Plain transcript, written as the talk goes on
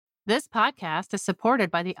This podcast is supported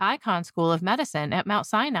by the Icahn School of Medicine at Mount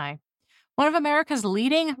Sinai, one of America's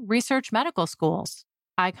leading research medical schools.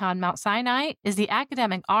 Icahn Mount Sinai is the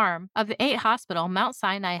academic arm of the 8-hospital Mount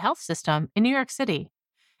Sinai Health System in New York City.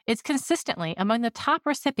 It's consistently among the top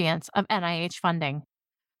recipients of NIH funding.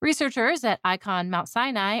 Researchers at Icahn Mount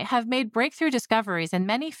Sinai have made breakthrough discoveries in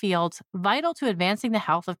many fields vital to advancing the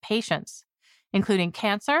health of patients, including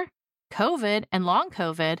cancer, COVID and long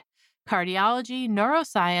COVID, cardiology,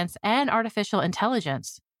 neuroscience, and artificial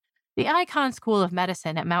intelligence. The Icahn School of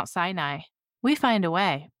Medicine at Mount Sinai. We find a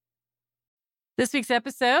way. This week's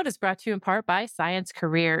episode is brought to you in part by Science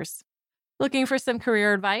Careers. Looking for some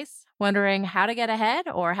career advice? Wondering how to get ahead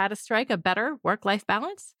or how to strike a better work-life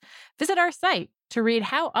balance? Visit our site to read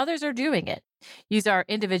how others are doing it. Use our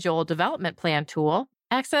individual development plan tool,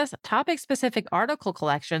 access topic-specific article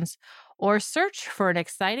collections, or search for an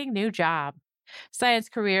exciting new job. Science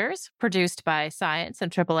Careers, produced by Science and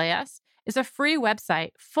AAAS, is a free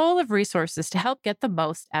website full of resources to help get the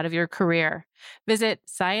most out of your career. Visit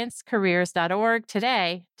sciencecareers.org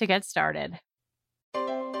today to get started.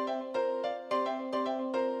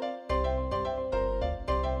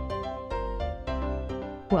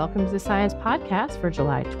 Welcome to the Science Podcast for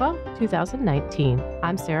July 12th, 2019.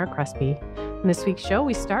 I'm Sarah Crespi. In this week's show,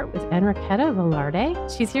 we start with Enriqueta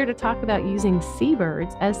Velarde. She's here to talk about using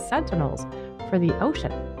seabirds as sentinels for the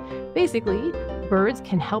ocean. Basically, birds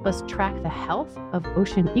can help us track the health of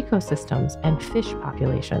ocean ecosystems and fish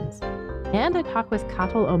populations. And I talk with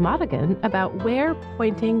Katal O'Madigan about where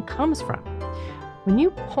pointing comes from. When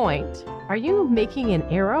you point, are you making an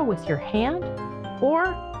arrow with your hand, or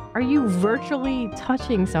are you virtually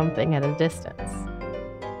touching something at a distance?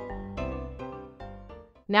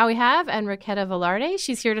 Now we have Enriqueta Velarde.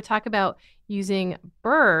 She's here to talk about using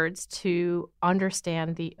birds to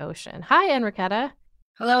understand the ocean. Hi, Enriqueta.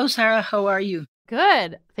 Hello, Sarah. How are you?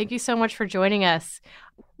 Good. Thank you so much for joining us.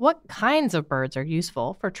 What kinds of birds are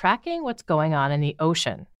useful for tracking what's going on in the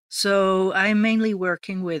ocean? So I'm mainly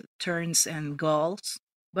working with terns and gulls,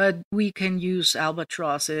 but we can use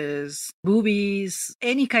albatrosses, boobies.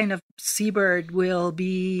 Any kind of seabird will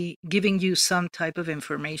be giving you some type of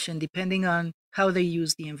information depending on how they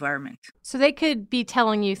use the environment. So they could be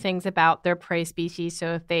telling you things about their prey species.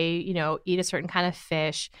 So if they, eat a certain kind of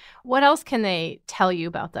fish, what else can they tell you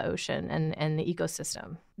about the ocean and the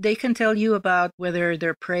ecosystem? They can tell you about whether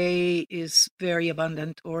their prey is very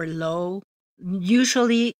abundant or low.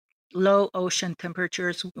 Usually, low ocean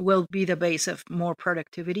temperatures will be the base of more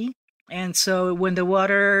productivity. And so when the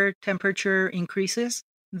water temperature increases,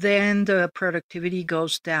 then the productivity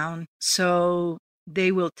goes down. So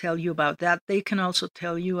they will tell you about that. They can also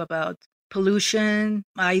tell you about pollution,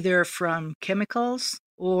 either from chemicals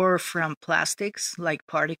or from plastics, like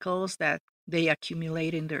particles that they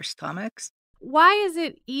accumulate in their stomachs. Why is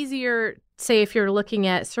it easier, say, if you're looking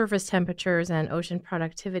at surface temperatures and ocean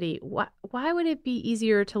productivity, why would it be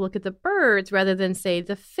easier to look at the birds rather than, say,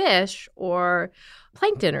 the fish or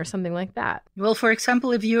plankton or something like that? Well, for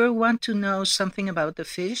example, if you want to know something about the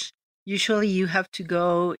fish, usually you have to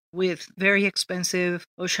go with very expensive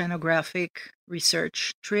oceanographic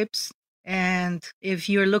research trips. And if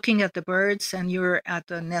you're looking at the birds and you're at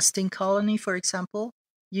a nesting colony, for example,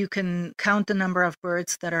 you can count the number of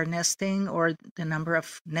birds that are nesting or the number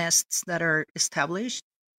of nests that are established.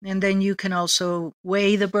 And then you can also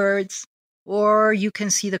weigh the birds, or you can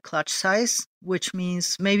see the clutch size, which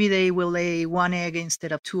means maybe they will lay 1 egg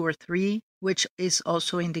instead of 2 or 3, which is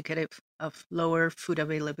also indicative of lower food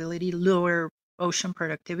availability, lower ocean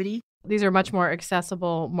productivity. These are much more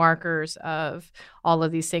accessible markers of all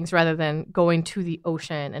of these things rather than going to the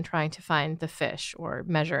ocean and trying to find the fish or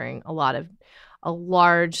measuring a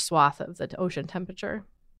large swath of the ocean temperature.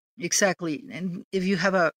 Exactly. And if you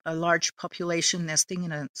have a large population nesting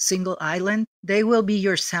in a single island, they will be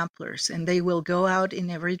your samplers and they will go out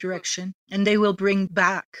in every direction and they will bring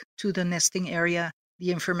back to the nesting area the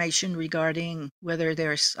information regarding whether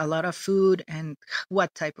there's a lot of food and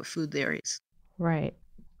what type of food there is. Right.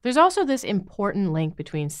 There's also this important link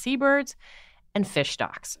between seabirds and fish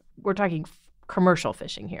stocks. We're talking commercial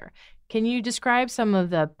fishing here. Can you describe some of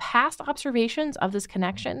the past observations of this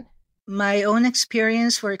connection? My own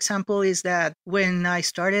experience, for example, is that when I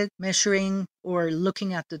started measuring or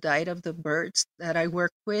looking at the diet of the birds that I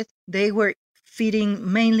worked with, they were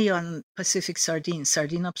feeding mainly on Pacific sardines,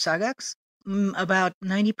 Sardinopsagax. About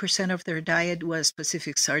 90% of their diet was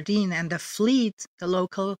Pacific sardine, and the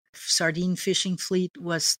local sardine fishing fleet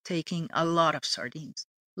was taking a lot of sardines.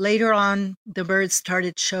 Later on, the birds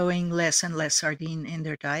started showing less and less sardine in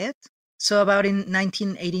their diet. So about in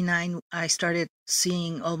 1989, I started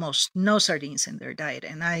seeing almost no sardines in their diet.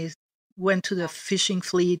 And I went to the fishing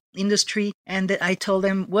fleet industry and I told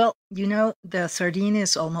them, well, the sardine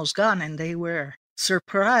is almost gone. And they were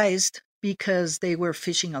surprised because they were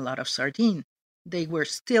fishing a lot of sardine. They were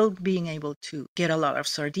still being able to get a lot of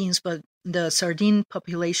sardines, but the sardine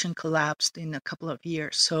population collapsed in a couple of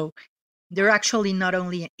years. So they're actually not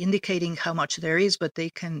only indicating how much there is, but they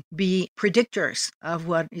can be predictors of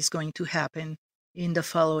what is going to happen in the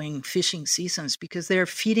following fishing seasons, because they're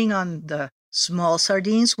feeding on the small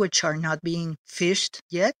sardines, which are not being fished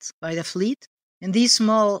yet by the fleet. And these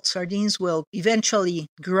small sardines will eventually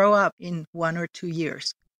grow up in 1 or 2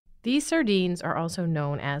 years. These sardines are also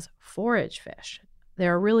known as forage fish.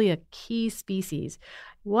 They're really a key species.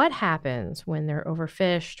 What happens when they're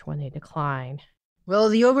overfished, when they decline? Well,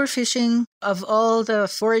 the overfishing of all the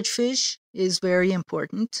forage fish is very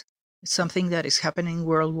important. It's something that is happening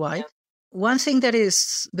worldwide. One thing that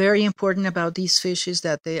is very important about these fish is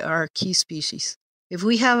that they are key species. If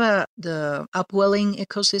we have the upwelling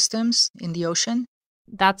ecosystems in the ocean,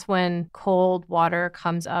 that's when cold water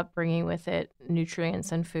comes up, bringing with it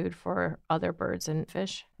nutrients and food for other birds and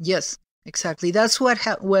fish? Yes, exactly. That's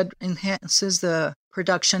what enhances the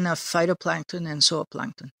production of phytoplankton and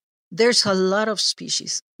zooplankton. There's a lot of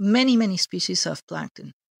species, many, many species of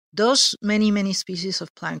plankton. Those many, many species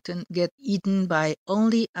of plankton get eaten by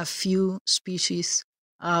only a few species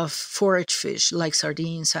of forage fish, like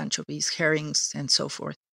sardines, anchovies, herrings, and so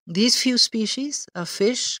forth. These few species of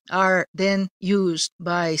fish are then used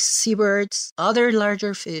by seabirds, other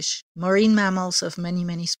larger fish, marine mammals of many,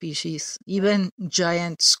 many species, even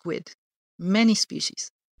giant squid, many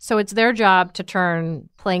species. So it's their job to turn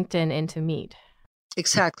plankton into meat.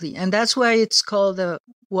 Exactly. And that's why it's called the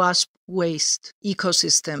wasp waste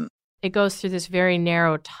ecosystem. It goes through this very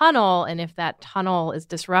narrow tunnel, and if that tunnel is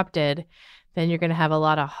disrupted, then you're going to have a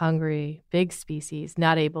lot of hungry big species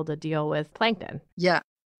not able to deal with plankton. Yeah.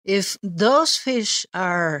 If those fish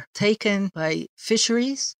are taken by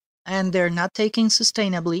fisheries and they're not taken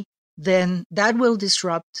sustainably, then that will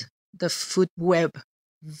disrupt the food web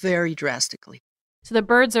very drastically. So the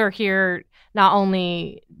birds are here, not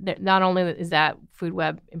only is that food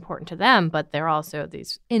web important to them, but they're also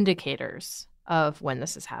these indicators of when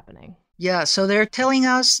this is happening. Yeah, so they're telling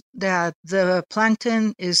us that the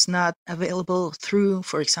plankton is not available through,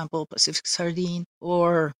 for example, Pacific sardine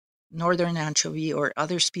or northern anchovy or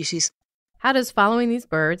other species. How does following these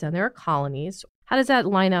birds and their colonies, how does that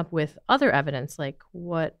line up with other evidence, like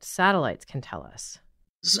what satellites can tell us?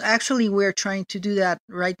 So actually, we're trying to do that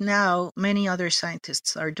right now. Many other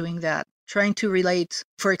scientists are doing that, trying to relate,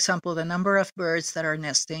 for example, the number of birds that are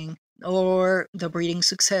nesting or the breeding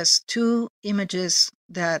success to images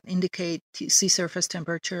that indicate sea surface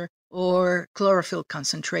temperature or chlorophyll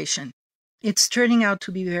concentration. It's turning out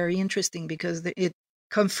to be very interesting because it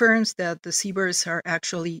confirms that the seabirds are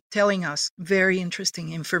actually telling us very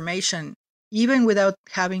interesting information. Even without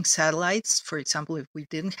having satellites, for example, if we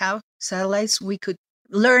didn't have satellites, we could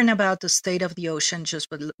learn about the state of the ocean just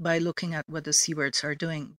by looking at what the seabirds are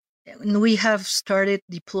doing. And we have started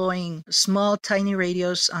deploying small, tiny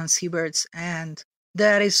radios on seabirds, and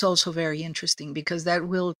that is also very interesting because that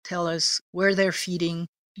will tell us where they're feeding,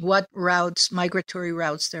 what routes, migratory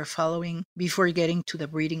routes they're following before getting to the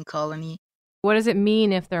breeding colony. What does it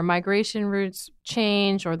mean if their migration routes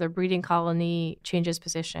change or their breeding colony changes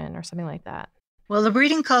position or something like that? Well, the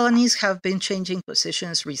breeding colonies have been changing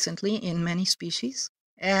positions recently in many species,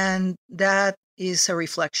 and that is a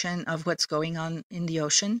reflection of what's going on in the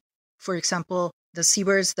ocean. For example, the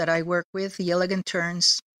seabirds that I work with, the elegant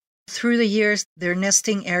terns, through the years, their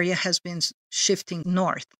nesting area has been shifting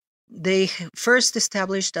north. They first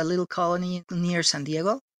established a little colony near San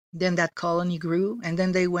Diego. Then that colony grew, and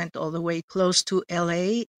then they went all the way close to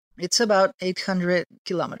LA. It's about 800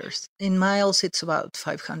 kilometers. In miles, it's about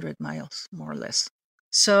 500 miles, more or less.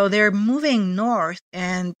 So they're moving north,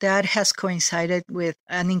 and that has coincided with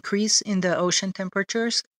an increase in the ocean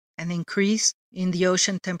temperatures, an increase in the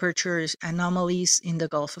ocean temperatures anomalies in the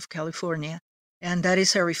Gulf of California. And that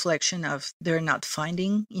is a reflection of they're not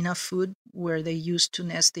finding enough food where they used to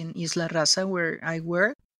nest in Isla Raza, where I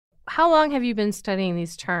work. How long have you been studying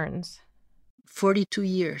these terns? 42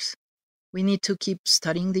 years. We need to keep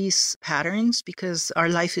studying these patterns because our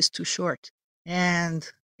life is too short. And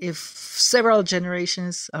if several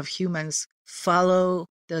generations of humans follow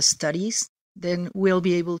the studies, then we'll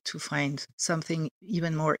be able to find something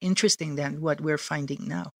even more interesting than what we're finding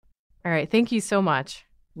now. All right. Thank you so much.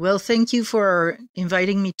 Well, thank you for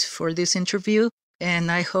inviting me for this interview.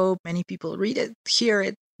 And I hope many people read it, hear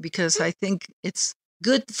it, because I think it's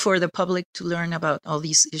good for the public to learn about all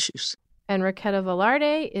these issues. Enriqueta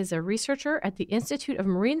Velarde is a researcher at the Institute of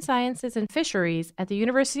Marine Sciences and Fisheries at the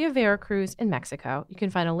University of Veracruz in Mexico. You can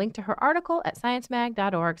find a link to her article at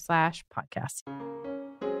sciencemag.org/podcast.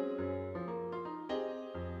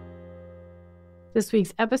 This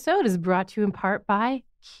week's episode is brought to you in part by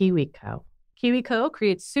KiwiCo. KiwiCo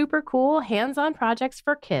creates super cool hands-on projects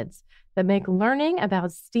for kids that make learning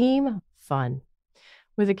about STEAM fun.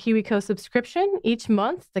 With a KiwiCo subscription, each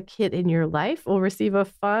month, the kid in your life will receive a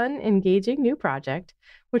fun, engaging new project,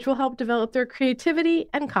 which will help develop their creativity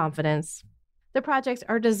and confidence. The projects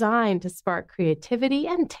are designed to spark creativity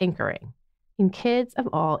and tinkering in kids of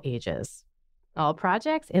all ages. All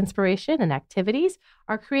projects, inspiration, and activities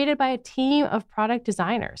are created by a team of product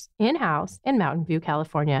designers in-house in Mountain View,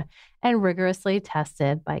 California, and rigorously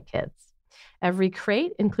tested by kids. Every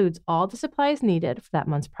crate includes all the supplies needed for that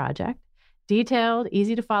month's project, detailed,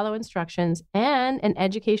 easy-to-follow instructions, and an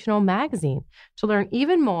educational magazine to learn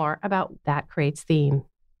even more about that crate's theme.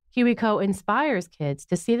 KiwiCo inspires kids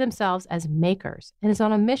to see themselves as makers and is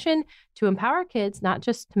on a mission to empower kids not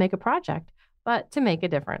just to make a project, but to make a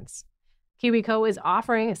difference. KiwiCo is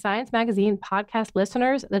offering Science Magazine podcast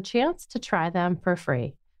listeners the chance to try them for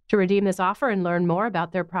free. To redeem this offer and learn more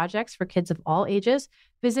about their projects for kids of all ages,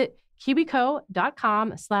 visit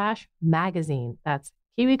kiwico.com/magazine. That's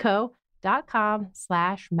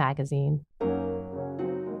kiwico.com/magazine.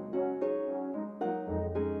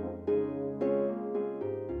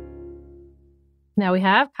 Now we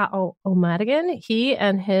have Kyle O'Madigan. He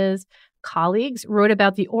and his colleagues wrote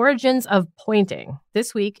about the origins of pointing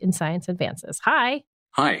this week in Science Advances. Hi.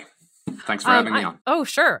 Hi. Thanks for having me on. Oh,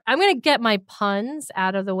 sure. I'm going to get my puns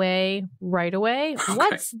out of the way right away. Okay.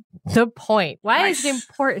 What's the point? Why is it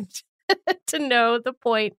important to know the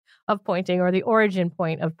point of pointing or the origin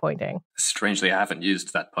point of pointing? Strangely, I haven't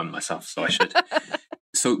used that pun myself, so I should.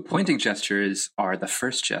 So pointing gestures are the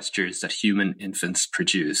first gestures that human infants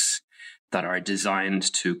produce that are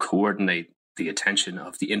designed to coordinate the attention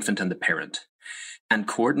of the infant and the parent. And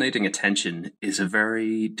coordinating attention is a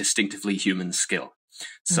very distinctively human skill.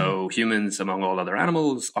 So humans, among all other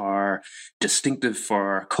animals, are distinctive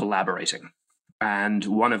for collaborating. And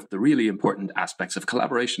one of the really important aspects of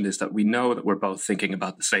collaboration is that we know that we're both thinking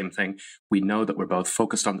about the same thing. We know that we're both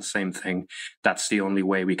focused on the same thing. That's the only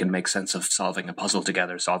way we can make sense of solving a puzzle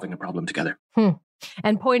together, solving a problem together.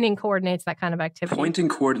 And pointing coordinates that kind of activity. Pointing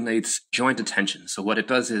coordinates joint attention. So what it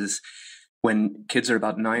does is when kids are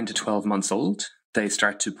about 9 to 12 months old, they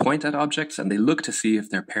start to point at objects and they look to see if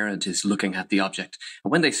their parent is looking at the object.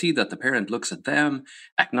 And when they see that the parent looks at them,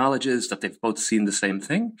 acknowledges that they've both seen the same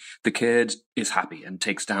thing, the kid is happy and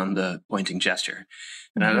takes down the pointing gesture.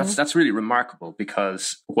 And that's really remarkable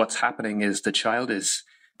because what's happening is the child is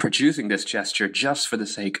producing this gesture just for the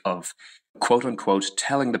sake of, quote unquote,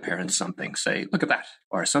 telling the parent something. Say, look at that,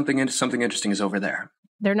 or something interesting is over there.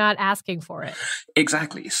 They're not asking for it.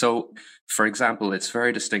 Exactly. So, for example, it's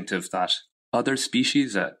very distinctive that other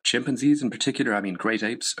species, chimpanzees in particular, great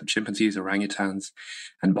apes, chimpanzees, orangutans,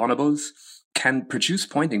 and bonobos, can produce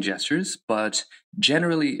pointing gestures, but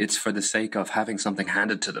generally it's for the sake of having something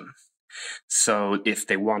handed to them. So if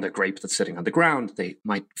they want a grape that's sitting on the ground, they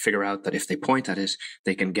might figure out that if they point at it,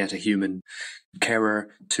 they can get a human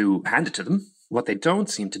carer to hand it to them. What they don't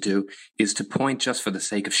seem to do is to point just for the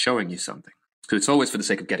sake of showing you something. So it's always for the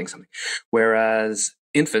sake of getting something. Whereas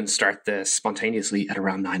infants start this spontaneously at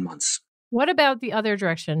around 9 months. What about the other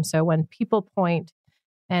direction? So when people point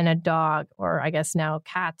and a dog, or I guess now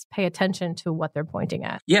cats, pay attention to what they're pointing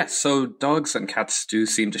at. Yes, so dogs and cats do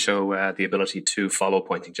seem to show the ability to follow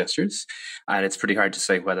pointing gestures. And it's pretty hard to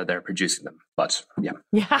say whether they're producing them. But yeah.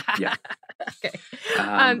 Okay.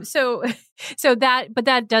 But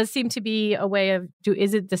that does seem to be a way of,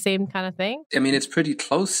 is it the same kind of thing? It's pretty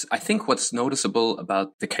close. I think what's noticeable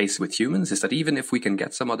about the case with humans is that even if we can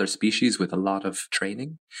get some other species with a lot of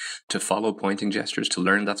training to follow pointing gestures, to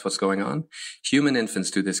learn that's what's going on, human infants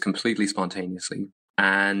do this completely spontaneously.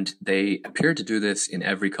 And they appear to do this in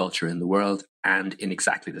every culture in the world and in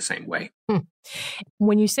exactly the same way.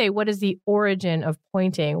 When you say, what is the origin of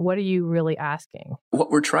pointing, what are you really asking? What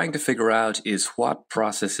we're trying to figure out is what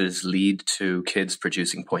processes lead to kids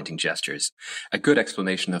producing pointing gestures. A good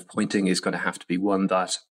explanation of pointing is going to have to be one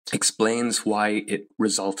that explains why it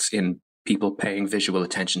results in people paying visual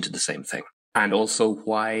attention to the same thing. And also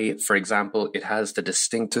why, for example, it has the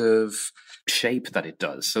distinctive shape that it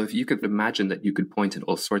does. So if you could imagine that you could point in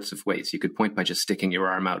all sorts of ways. You could point by just sticking your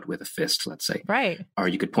arm out with a fist, let's say. Right. Or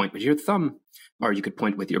you could point with your thumb. Or you could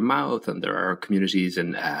point with your mouth, and there are communities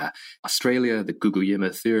in Australia, the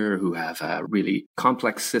Guguyima Thur, who have a really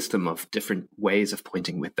complex system of different ways of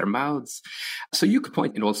pointing with their mouths. So you could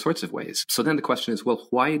point in all sorts of ways. So then the question is, well,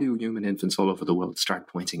 why do human infants all over the world start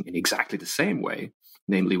pointing in exactly the same way,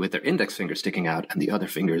 namely with their index finger sticking out and the other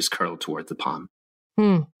fingers curled toward the palm?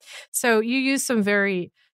 So you use some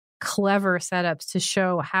very clever setups to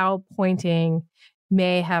show how pointing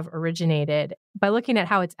may have originated by looking at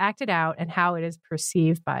how it's acted out and how it is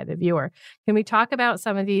perceived by the viewer. Can we talk about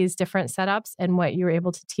some of these different setups and what you were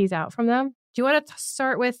able to tease out from them? Do you want to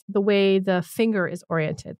start with the way the finger is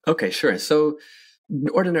oriented? Okay, sure. So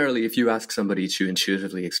ordinarily, if you ask somebody to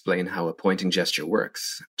intuitively explain how a pointing gesture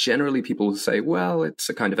works, generally people will say, well, it's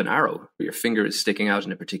a kind of an arrow. Your finger is sticking out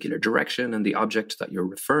in a particular direction, and the object that you're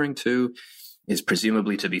referring to is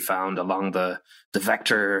presumably to be found along the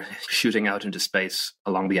vector shooting out into space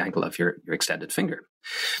along the angle of your extended finger.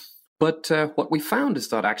 But what we found is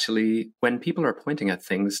that actually when people are pointing at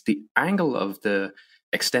things, the angle of the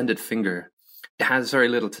extended finger has very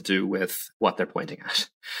little to do with what they're pointing at.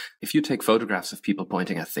 If you take photographs of people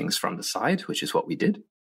pointing at things from the side, which is what we did,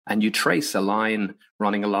 and you trace a line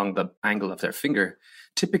running along the angle of their finger,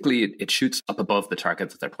 typically it shoots up above the target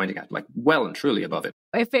that they're pointing at, like well and truly above it.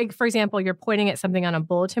 If, for example, you're pointing at something on a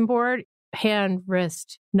bulletin board, hand,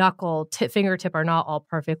 wrist, knuckle, fingertip are not all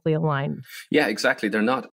perfectly aligned. Yeah, exactly. They're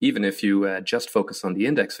not. Even if you just focus on the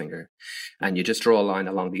index finger and you just draw a line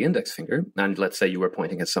along the index finger, and let's say you were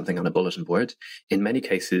pointing at something on a bulletin board, in many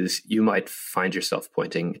cases, you might find yourself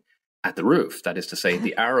pointing at the roof. That is to say,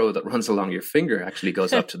 the arrow that runs along your finger actually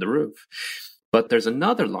goes up to the roof. But there's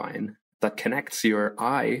another line that connects your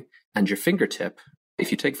eye and your fingertip. If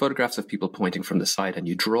you take photographs of people pointing from the side and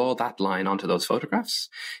you draw that line onto those photographs,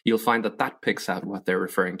 you'll find that that picks out what they're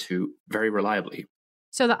referring to very reliably.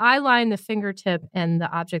 So the eye line, the fingertip, and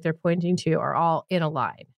the object they're pointing to are all in a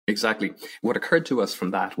line. Exactly. What occurred to us from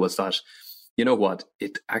that was that, you know what,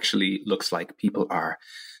 it actually looks like people are,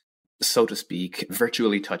 so to speak,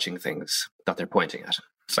 virtually touching things that they're pointing at.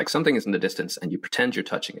 It's like something is in the distance and you pretend you're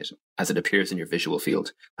touching it as it appears in your visual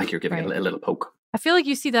field, like you're giving it a little poke. I feel like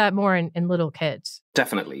you see that more in little kids.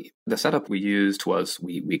 Definitely. The setup we used was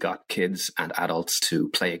we got kids and adults to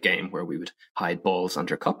play a game where we would hide balls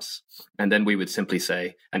under cups. And then we would simply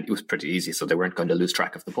say, and it was pretty easy, so they weren't going to lose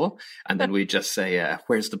track of the ball. And then we'd just say,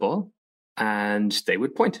 where's the ball? And they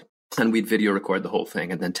would point. And we'd video record the whole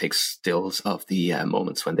thing and then take stills of the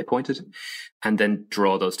moments when they pointed and then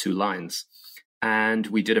draw those two lines. And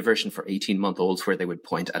we did a version for 18-month-olds where they would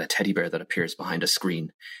point at a teddy bear that appears behind a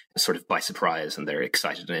screen, sort of by surprise, and they're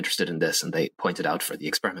excited and interested in this, and they point it out for the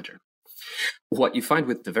experimenter. What you find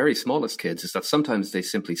with the very smallest kids is that sometimes they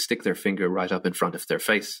simply stick their finger right up in front of their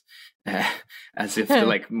face, as if they're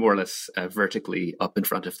like more or less vertically up in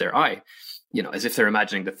front of their eye, you know, as if they're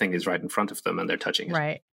imagining the thing is right in front of them and they're touching it.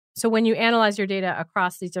 Right. So when you analyze your data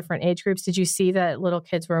across these different age groups, did you see that little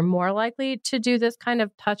kids were more likely to do this kind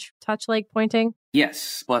of touch-like pointing?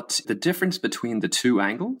 Yes, but the difference between the two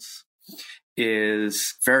angles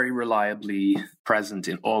is very reliably present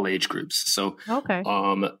in all age groups. So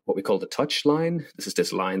what we call the touch line,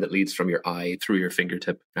 this line that leads from your eye through your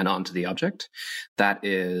fingertip and onto the object, that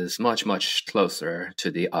is much, much closer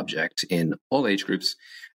to the object in all age groups.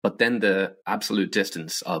 But then the absolute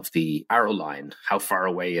distance of the arrow line, how far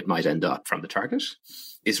away it might end up from the target,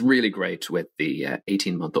 is really great with the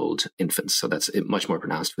 18-month-old infants. So that's much more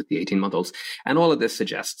pronounced with the 18-month-olds. And all of this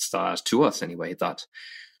suggests that, to us anyway, that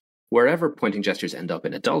wherever pointing gestures end up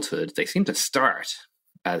in adulthood, they seem to start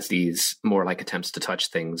as these more like attempts to touch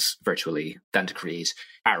things virtually than to create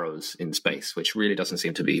arrows in space, which really doesn't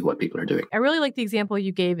seem to be what people are doing. I really like the example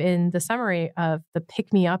you gave in the summary of the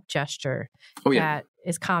pick-me-up gesture that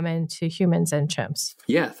is common to humans and chimps.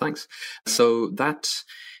 Yeah, thanks. So that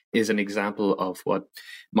is an example of what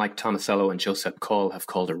Mike Tomasello and Joseph Call have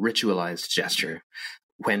called a ritualized gesture.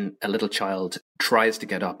 When a little child tries to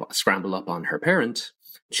get up, scramble up on her parent,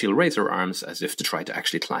 she'll raise her arms as if to try to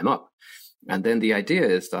actually climb up. And then the idea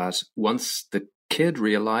is that once the kid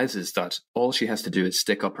realizes that all she has to do is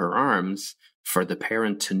stick up her arms for the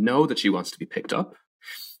parent to know that she wants to be picked up,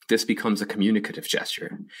 this becomes a communicative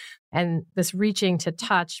gesture. And this reaching to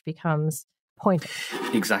touch becomes pointing.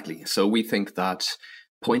 Exactly. So we think that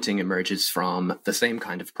pointing emerges from the same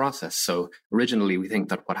kind of process. So originally, we think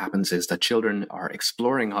that what happens is that children are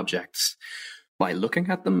exploring objects by looking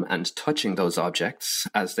at them and touching those objects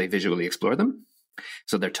as they visually explore them.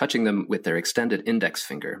 So they're touching them with their extended index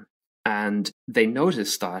finger. And they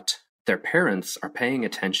notice that their parents are paying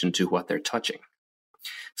attention to what they're touching.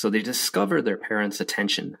 So they discover their parents'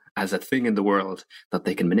 attention as a thing in the world that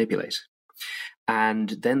they can manipulate. And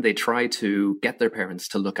then they try to get their parents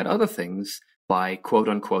to look at other things by quote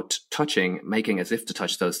unquote touching, making as if to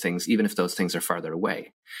touch those things, even if those things are farther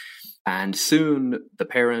away. And soon the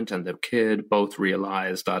parent and the kid both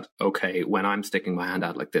realize that, okay, when I'm sticking my hand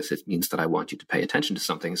out like this, it means that I want you to pay attention to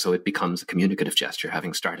something. So it becomes a communicative gesture,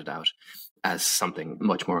 having started out as something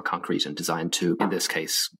much more concrete and designed to, in this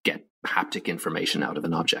case, get haptic information out of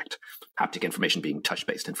an object. Haptic information being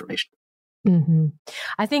touch-based information. Mm-hmm.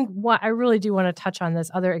 I think what I really do want to touch on this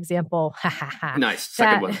other example. Nice.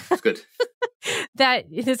 Second one. That's good. That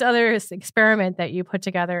this other experiment that you put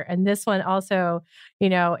together. And this one also,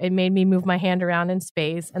 it made me move my hand around in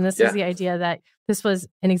space. And this is the idea that this was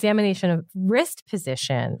an examination of wrist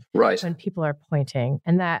position when people are pointing.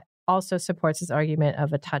 And that also supports his argument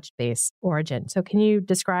of a touch-based origin. So can you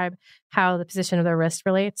describe how the position of the wrist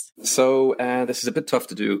relates? So this is a bit tough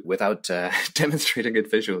to do without demonstrating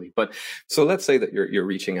it visually. But so let's say that you're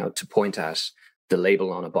reaching out to point at the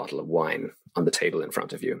label on a bottle of wine on the table in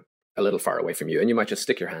front of you, a little far away from you. And you might just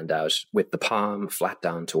stick your hand out with the palm flat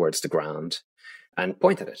down towards the ground and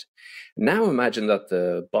point at it. Now imagine that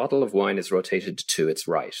the bottle of wine is rotated to its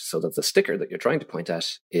right, so that the sticker that you're trying to point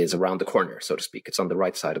at is around the corner, so to speak. It's on the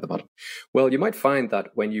right side of the bottle. Well, you might find that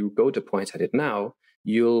when you go to point at it now,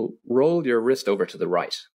 you'll roll your wrist over to the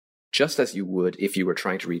right, just as you would if you were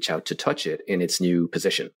trying to reach out to touch it in its new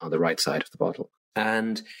position on the right side of the bottle.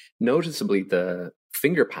 And noticeably, the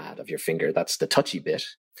finger pad of your finger, that's the touchy bit,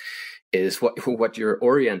 is what you're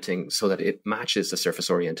orienting so that it matches the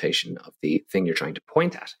surface orientation of the thing you're trying to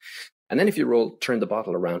point at. And then if you turn the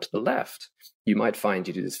bottle around to the left, you might find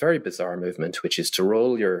you do this very bizarre movement, which is to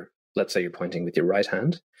roll let's say you're pointing with your right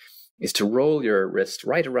hand, is to roll your wrist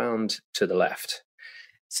right around to the left.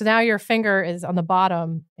 So now your finger is on the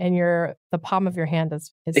bottom and the palm of your hand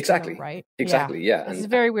is exactly right. Exactly, yeah. This is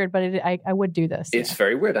very weird, but I would do this. It's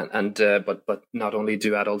very weird, but not only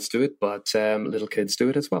do adults do it, but little kids do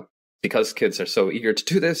it as well. Because kids are so eager to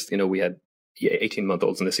do this, we had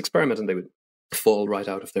 18-month-olds in this experiment, and they would fall right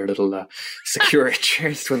out of their little secure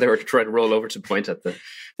chairs when they were trying to roll over to point at the.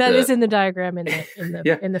 That is in the diagram in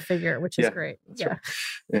the figure, which is great. Yeah.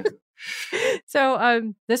 Right. Yeah.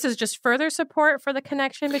 So this is just further support for the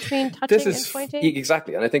connection between touching and pointing?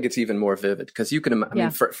 Exactly. And I think it's even more vivid because you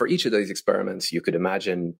can, for each of these experiments, you could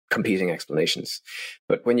imagine competing explanations.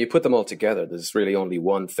 But when you put them all together, there's really only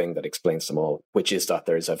one thing that explains them all, which is that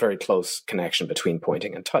there's a very close connection between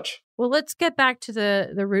pointing and touch. Well, let's get back to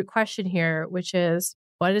the root question here, which is,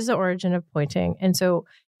 what is the origin of pointing? And so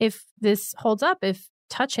if this holds up, if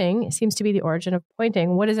touching seems to be the origin of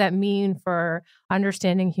pointing, what does that mean for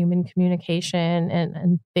understanding human communication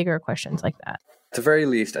and bigger questions like that? At the very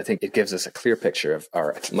least, I think it gives us a clear picture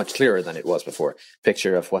or much clearer than it was before,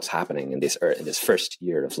 picture of what's happening in this first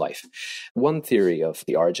year of life. One theory of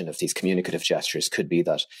the origin of these communicative gestures could be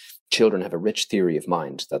that children have a rich theory of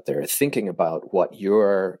mind, that they're thinking about what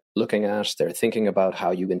you're looking at, they're thinking about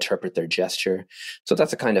how you interpret their gesture. So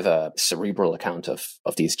that's a kind of a cerebral account of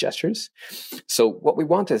these gestures. So what we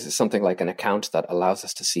want is something like an account that allows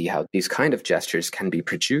us to see how these kind of gestures can be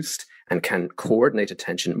produced and can coordinate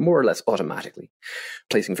attention more or less automatically,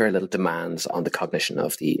 placing very little demands on the cognition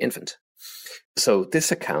of the infant. So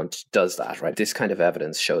this account does that, right? This kind of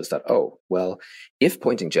evidence shows that, if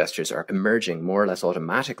pointing gestures are emerging more or less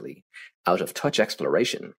automatically out of touch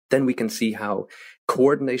exploration, then we can see how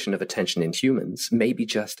coordination of attention in humans may be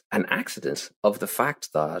just an accident of the fact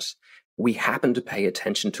that we happen to pay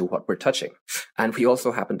attention to what we're touching. And we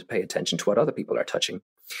also happen to pay attention to what other people are touching.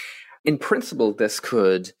 In principle, this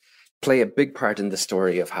could play a big part in the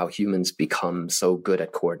story of how humans become so good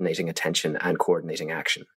at coordinating attention and coordinating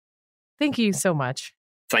action. Thank you so much.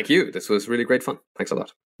 Thank you. This was really great fun. Thanks a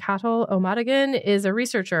lot. Cathal O'Madigan is a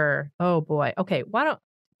researcher. Oh boy. Okay.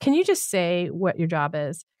 Can you just say what your job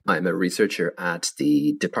is? I'm a researcher at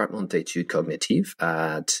the Département d'études cognitives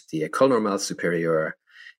at the École Normale Supérieure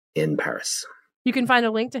in Paris. You can find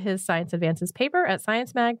a link to his Science Advances paper at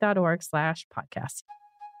sciencemag.org/podcast.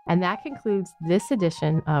 And that concludes this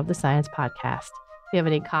edition of the Science Podcast. If you have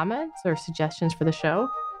any comments or suggestions for the show,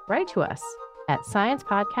 write to us at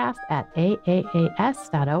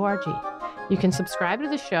sciencepodcast@aaas.org. You can subscribe to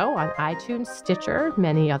the show on iTunes, Stitcher,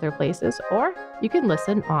 many other places, or you can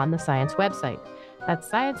listen on the Science website. That's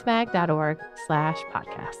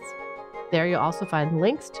sciencemag.org/podcasts. There you'll also find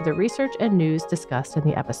links to the research and news discussed in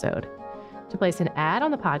the episode. To place an ad on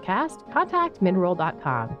the podcast, contact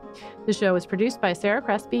midroll.com. The show is produced by Sarah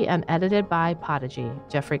Crespi and edited by Podigy.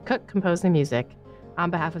 Jeffrey Cook composed the music.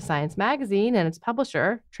 On behalf of Science Magazine and its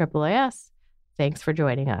publisher, AAAS, thanks for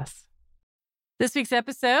joining us. This week's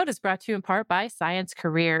episode is brought to you in part by Science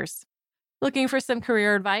Careers. Looking for some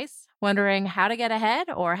career advice? Wondering how to get ahead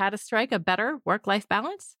or how to strike a better work-life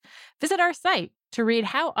balance? Visit our site to read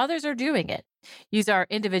how others are doing it. Use our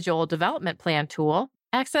individual development plan tool,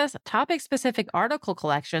 access topic-specific article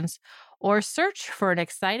collections, or search for an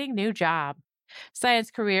exciting new job.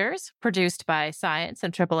 Science Careers, produced by Science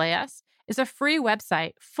and AAAS, is a free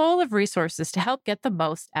website full of resources to help get the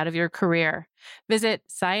most out of your career. Visit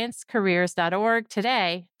sciencecareers.org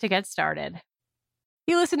today to get started.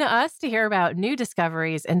 You listen to us to hear about new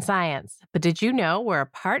discoveries in science, but did you know we're a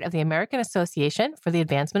part of the American Association for the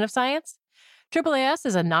Advancement of Science? AAAS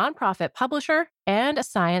is a nonprofit publisher and a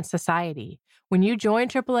science society. When you join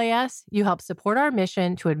AAAS, you help support our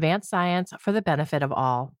mission to advance science for the benefit of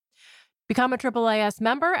all. Become a AAAS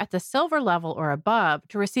member at the silver level or above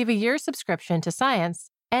to receive a year's subscription to science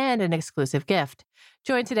and an exclusive gift.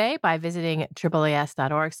 Join today by visiting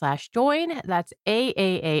AAAS.org/join. That's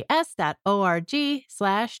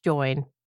AAAS.org/join.